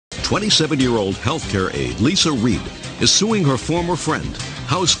27-year-old healthcare aide Lisa Reed is suing her former friend,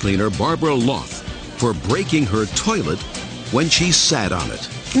 house cleaner Barbara Loth, for breaking her toilet when she sat on it.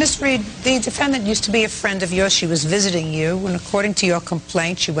 Miss Reed, the defendant used to be a friend of yours. She was visiting you, and according to your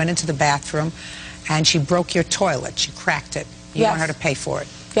complaint, she went into the bathroom and she broke your toilet. She cracked it. You want her to pay for it.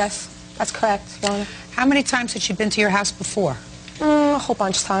 Yes, that's correct, Your Honor. How many times had she been to your house before? A whole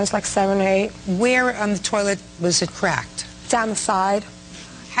bunch of times, like 7 or 8. Where on the toilet was it cracked? Down the side.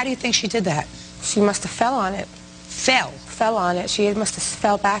 How do you think she did that? She must have fell on it. Fell? Fell on it. She must have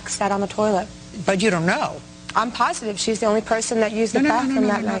fell back, sat on the toilet. But you don't know. I'm positive she's the only person that used the bathroom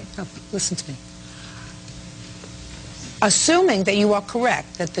that night. No, listen to me. Assuming that you are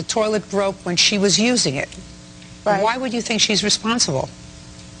correct, that the toilet broke when she was using it, why would you think she's responsible?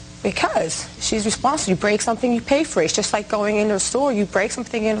 Because she's responsible. You break something, you pay for it. It's just like going into a store. You break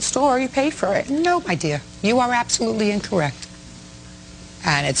something in a store, you pay for it. No, my dear. You are absolutely incorrect.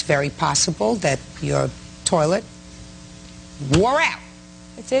 And it's very possible that your toilet wore out.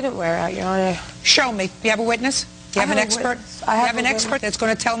 It didn't wear out, Your Honor. Show me. You have a witness? You have an expert? You have an expert that's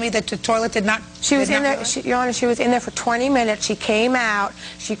going to tell me that the toilet did not... She was in there, Your Honor, she was in there for 20 minutes. She came out.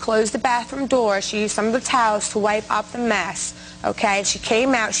 She closed the bathroom door. She used some of the towels to wipe up the mess. Okay? She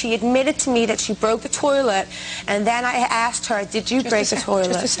came out. She admitted to me that she broke the toilet. And then I asked her, did you break the toilet?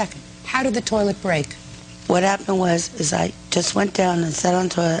 Just a second. How did the toilet break? What happened was I just went down and sat on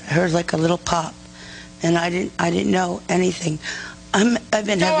the toilet. I heard like a little pop. And I didn't know anything. All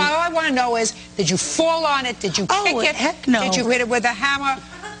I want to know is, did you fall on it? Did you kick it? Heck no. Did you hit it with a hammer?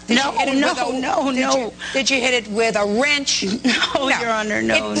 No. Did you hit it with a wrench? No, Your Honor,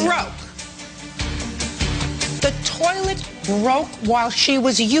 no. It broke. The toilet broke while she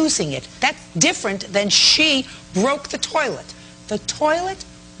was using it. That's different than she broke the toilet. The toilet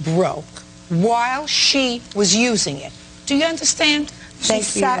broke while she was using it. Do you understand?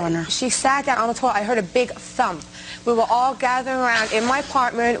 Thank you, Your Honor. She sat down on the toilet. I heard a big thump. We were all gathered around in my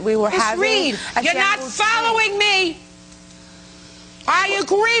apartment. We were having... Reed, you're not following me. I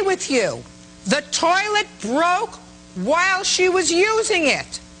agree with you. The toilet broke while she was using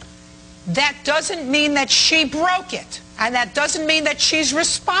it. That doesn't mean that she broke it. And that doesn't mean that she's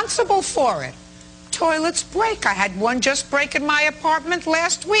responsible for it. Toilets break. I had one just break in my apartment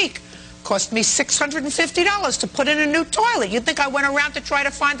last week. Cost me $650 to put in a new toilet. You think I went around to try to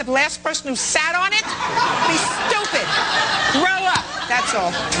find the last person who sat on it? Be stupid. Grow up. That's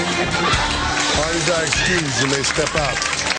all. Parties are excused. You may step out.